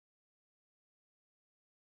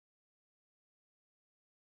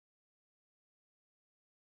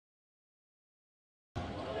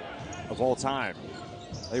of all time.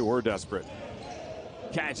 They were desperate.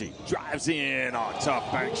 Kadji drives in on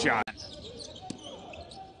tough bank shot.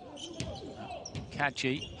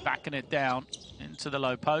 Kadji backing it down into the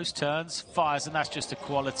low post, turns, fires, and that's just a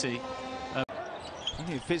quality.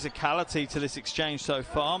 Plenty of physicality to this exchange so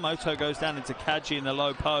far. Moto goes down into Kadji in the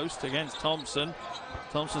low post against Thompson.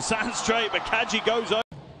 Thompson stands straight, but Kadji goes over.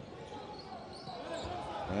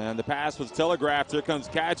 And the pass was telegraphed. Here comes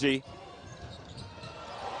Kadji.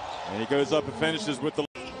 And he goes up and finishes with the...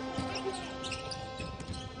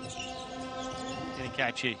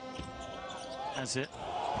 Kadji has it.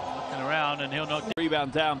 Looking around, and he'll knock the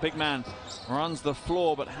rebound down. Big man runs the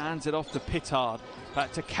floor, but hands it off to Pittard.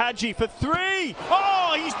 Back to Kadji for three.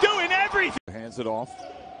 Oh, he's doing everything. Hands it off.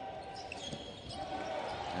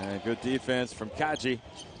 And good defense from Kadji.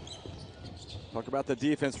 Talk about the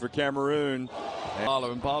defense for Cameroon.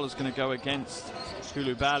 And Bala's going to go against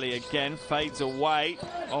Koulibaly again. Fades away.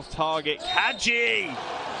 Off target. Kadji!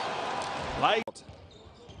 Late.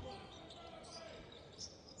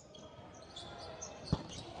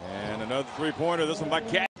 And another three-pointer. This one by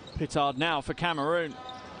Kadji. Pittard now for Cameroon.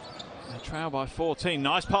 They trail by 14.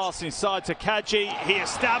 Nice pass inside to Kadji. He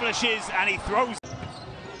establishes and he throws.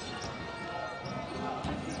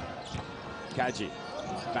 Kadji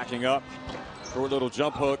backing up for a little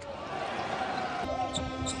jump hook.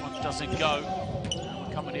 This one doesn't go.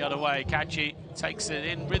 We're coming the other way. Kadji takes it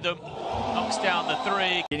in rhythm, knocks down the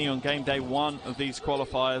three. On game day one of these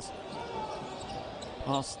qualifiers.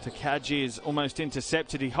 Pass to Kadji is almost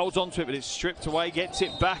intercepted. He holds on to it, but it's stripped away, gets it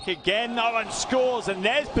back again. No one scores, and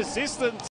there's persistence.